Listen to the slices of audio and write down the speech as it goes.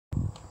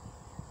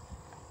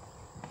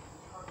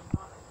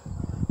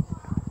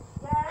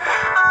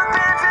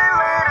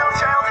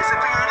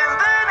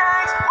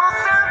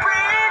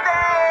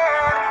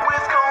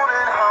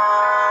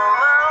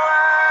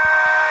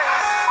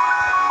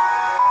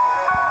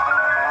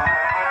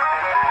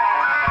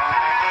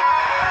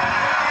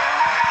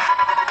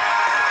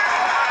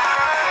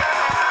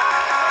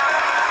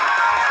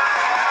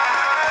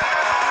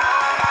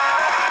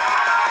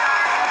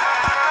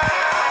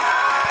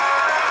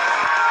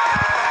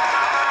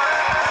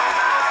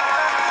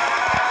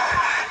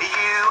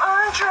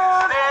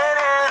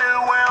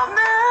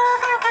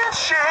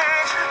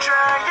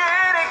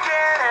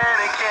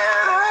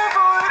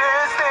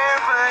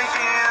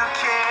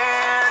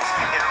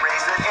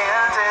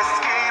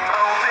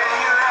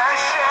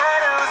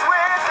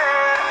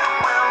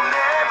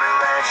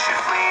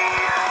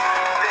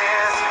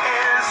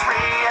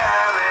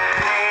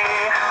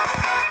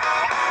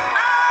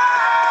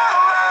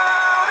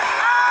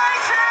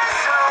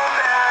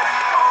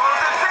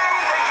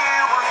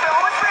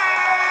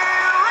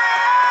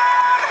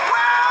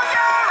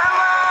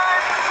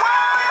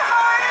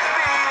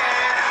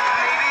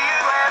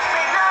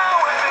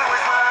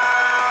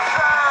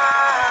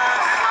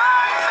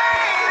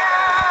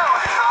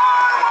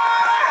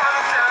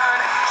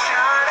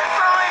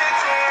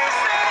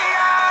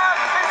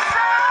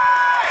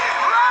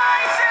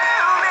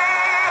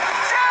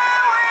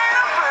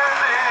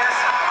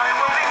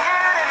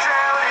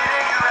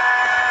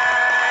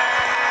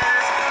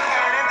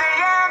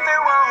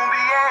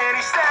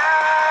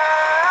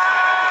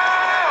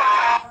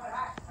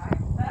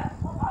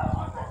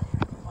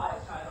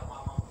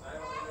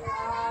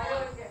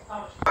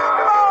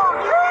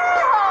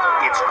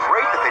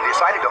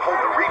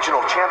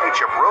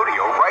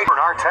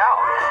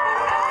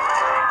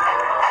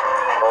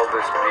All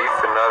this beef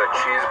and not a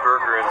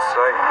cheeseburger in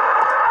sight.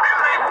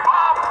 Billy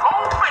Bob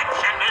Bowman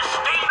has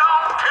stayed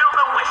on till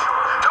the whistle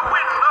to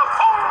win the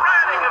full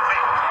riding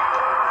event.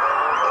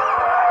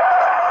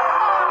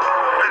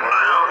 And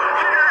now,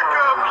 here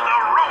comes the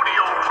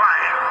rodeo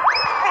clan.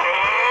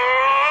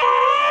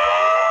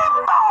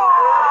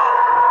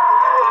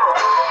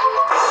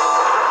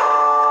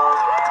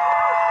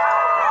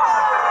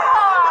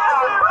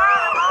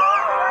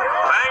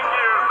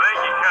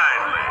 Thank you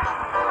kindly.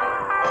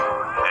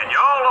 And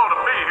y'all ought to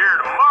be here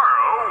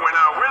tomorrow when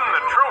I win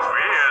the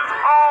trophy as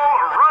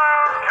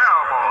all-around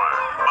cowboy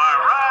by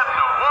riding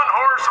a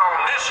one-horse on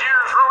this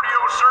year's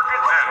rodeo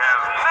circuit that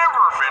has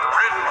never been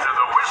ridden to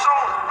the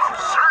whistle of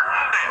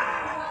certain death.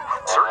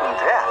 Certain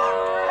death?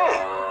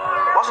 Hey,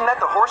 wasn't that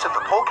the horse at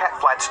the Polecat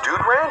Flats Dude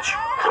Ranch?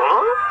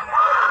 Huh?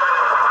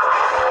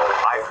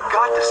 I've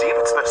got to see if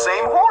it's the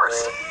same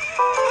horse.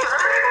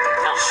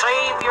 Now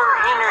save your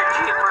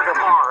energy for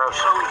tomorrow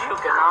so you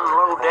can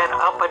unload that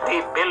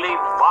uppity Billy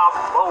Bob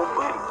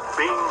Bowman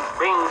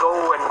bingo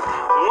and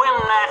win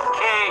that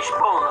cash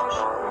bonus.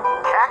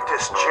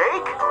 Cactus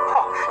Jake?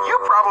 Oh, you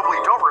probably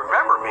don't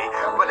remember me,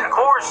 but Of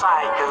course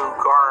I do,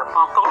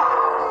 Garfunkel.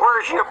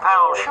 Where's your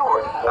pal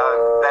Shorty?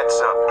 That's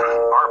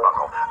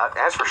Arbuckle.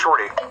 As for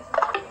Shorty,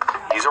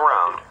 he's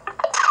around.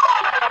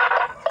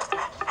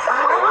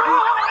 Woody,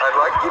 I'd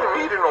like you to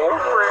meet an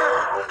old friend.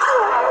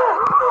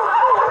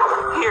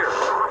 Here,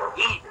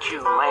 eat,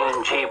 you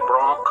mangy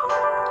bronc.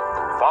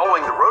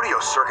 Following the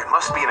rodeo circuit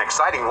must be an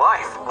exciting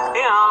life.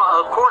 Yeah,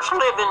 of course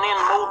living in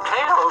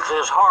motels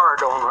is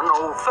hard on an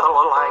old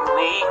fella like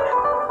me.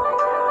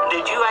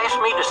 Did you ask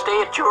me to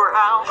stay at your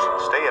house?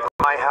 Stay at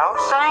my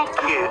house? Thank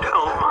you.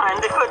 Don't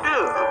mind if I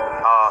do.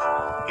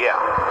 Yeah.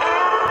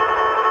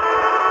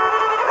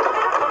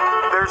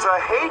 There's a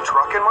hay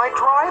truck in my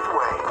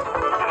driveway.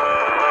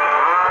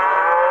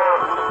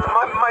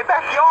 My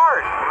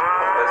backyard.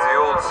 As the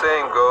old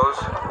saying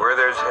goes, where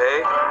there's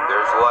hay,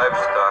 there's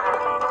livestock.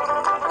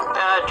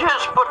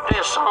 Just put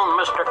this on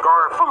Mr.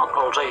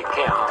 Garfunkel's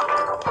account.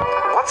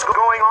 What's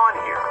going on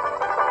here?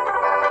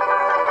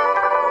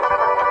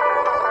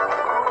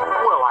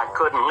 Well, I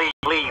couldn't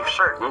leave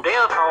certain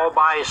death all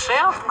by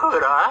itself,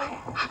 could I?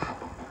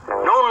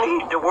 No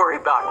need to worry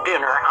about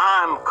dinner.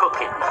 I'm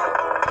cooking.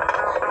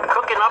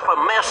 Cooking up a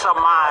mess of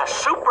my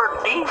super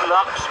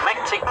deluxe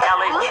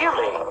Mexicali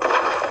chili.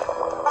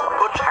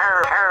 Puts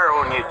hair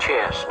on your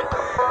chest.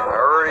 I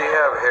already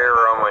have hair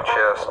on my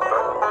chest,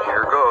 but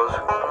here goes.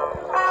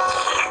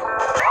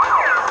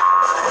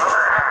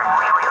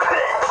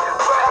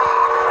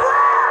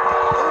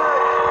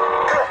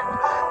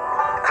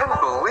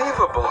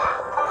 Unbelievable.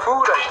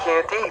 Food I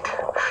can't eat.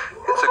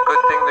 It's a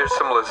good thing there's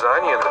some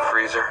lasagna in the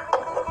freezer.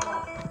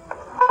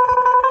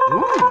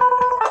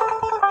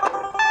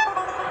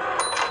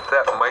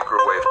 That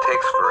microwave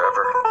takes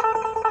forever.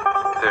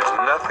 There's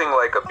nothing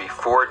like a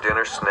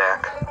before-dinner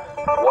snack.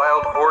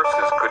 Wild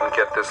horses couldn't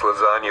get this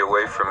lasagna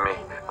away from me.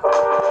 No,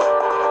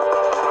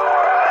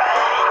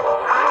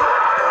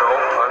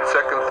 on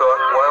second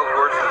thought, wild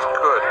horses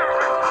could.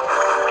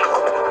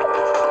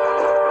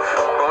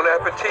 Bon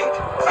appetit.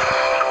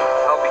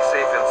 I'll be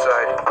safe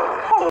inside.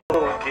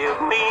 Oh, give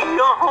me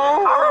a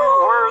home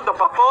where the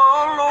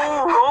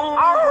buffalo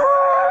roam,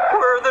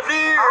 where the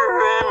deer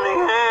and the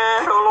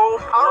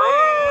antelope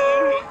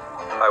play.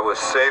 I was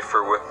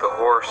safer with the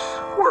horse.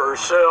 Where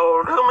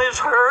seldom is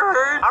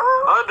heard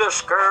a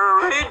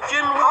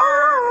discouraging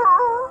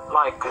word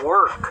like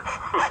work.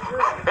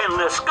 And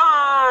the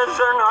skies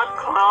are not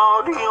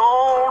cloudy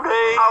all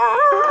day.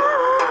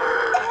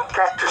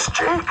 Cactus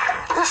Jake,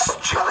 this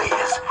chili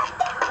is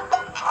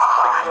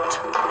hot.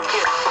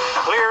 It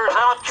clears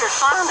out your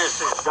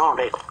sinuses, don't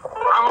it?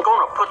 I'm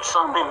gonna put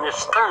some in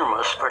this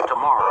thermos for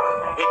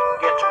tomorrow. It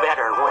gets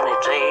better when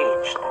it's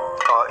aged.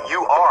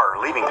 You are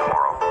leaving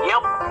tomorrow.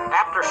 Yep,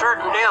 after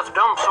certain death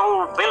dumps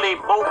old Billy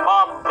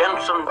Bob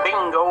Benson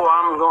bingo,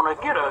 I'm gonna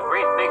get a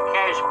great big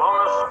cash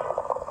bonus.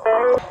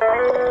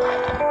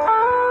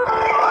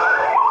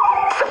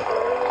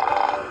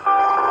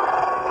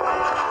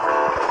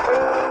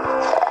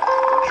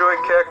 Enjoy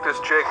Cactus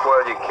Jake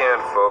while you can,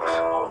 folks.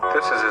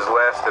 This is his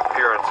last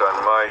appearance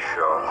on my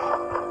show.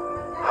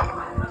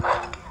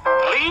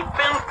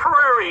 Leaping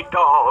prairie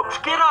dogs.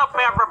 Get up,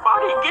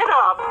 everybody, get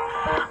up.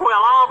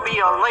 Well, I'll be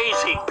a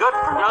lazy,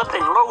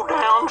 good-for-nothing,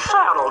 low-down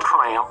saddle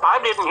tramp. I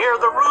didn't hear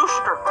the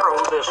rooster crow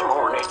this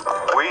morning.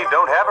 We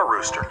don't have a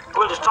rooster.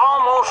 Well, it's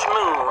almost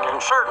noon, and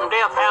certain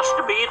death has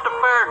to be at the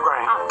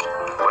fairgrounds.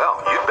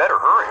 Well, you'd better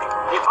hurry.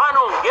 If I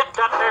don't get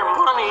that there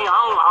money,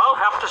 I'll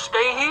have to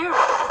stay here.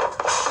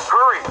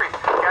 Hurry,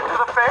 get to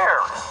the fair.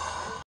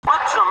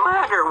 What's the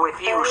matter with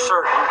you,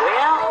 certain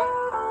death?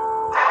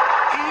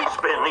 He's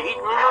been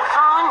eating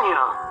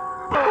lasagna.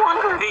 No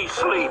wonder he's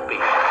sleepy.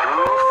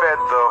 Who fed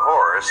the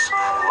horse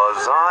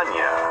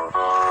lasagna?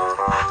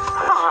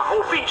 I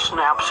hope he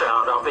snaps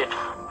out of it.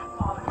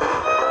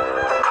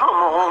 Come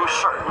on,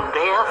 certain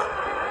death.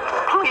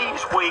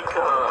 Please wake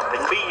up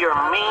and be your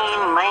mean,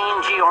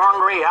 mangy,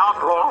 ornery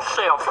outlaw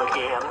self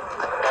again.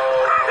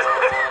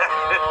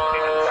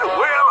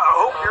 Well, I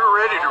hope you're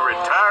ready to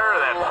retire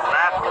that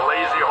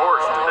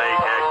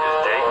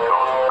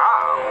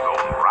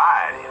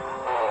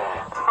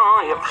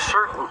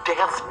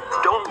Death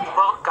don't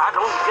buck, I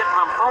don't get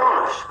my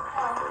bonus.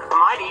 I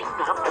might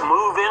even have to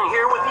move in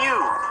here with you.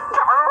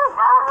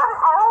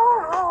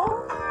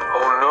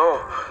 Oh no,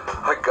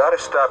 I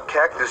gotta stop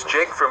Cactus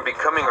Jake from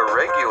becoming a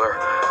regular.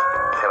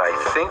 And I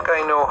think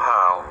I know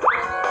how.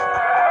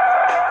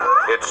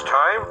 It's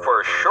time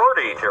for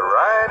Shorty to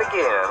ride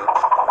again.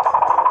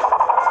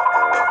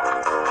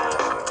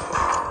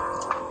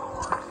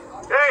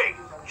 Hey,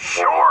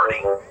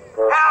 Shorty,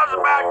 how's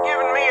about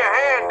giving me a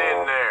hand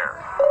in there?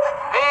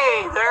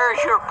 Hey, there's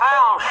your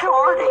pal,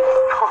 Shorty.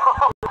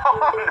 Oh,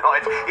 no,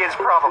 it's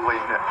probably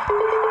no.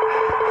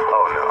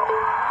 Oh, no.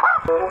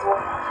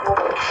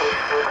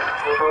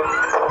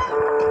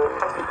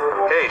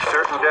 Hey,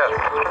 certain death.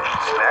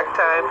 Snack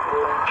time.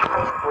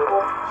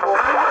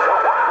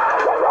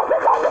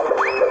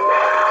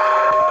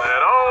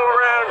 That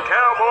all-around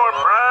cowboy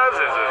prize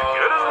is as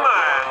good as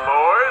mine,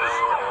 boys.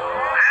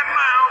 And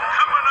now,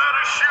 coming out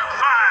of shoot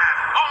 5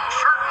 on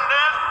certain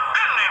death,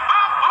 Billy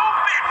Bumbo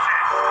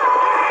Bitches.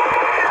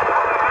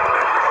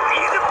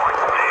 Easy boy.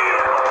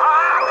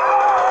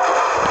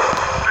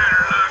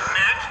 Better luck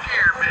next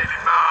year, Billy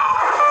Bob.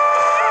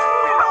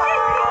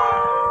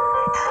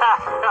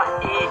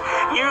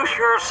 You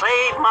sure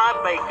saved my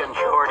bacon,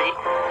 Shorty.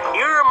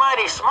 You're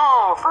mighty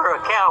small for a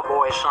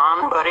cowboy,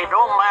 son, but it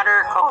don't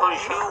matter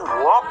 'cause you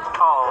walk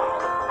tall.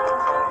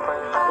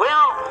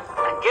 Well,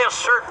 I guess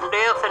certain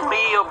death and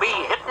me'll be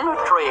hitting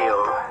the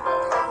trail.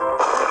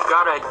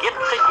 Gotta get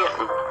to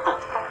getting.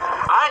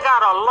 I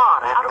got a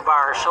lot out of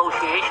our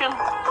association.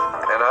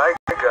 And I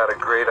got a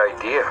great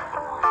idea.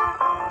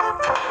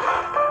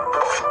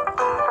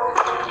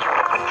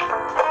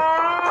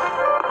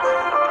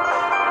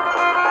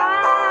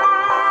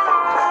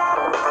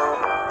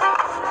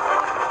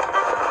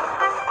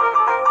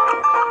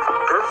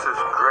 This is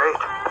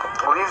great.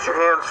 Leaves your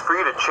hands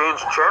free to change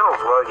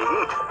channels while you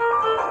eat.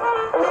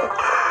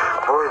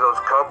 Boy, those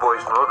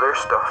cowboys know their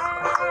stuff.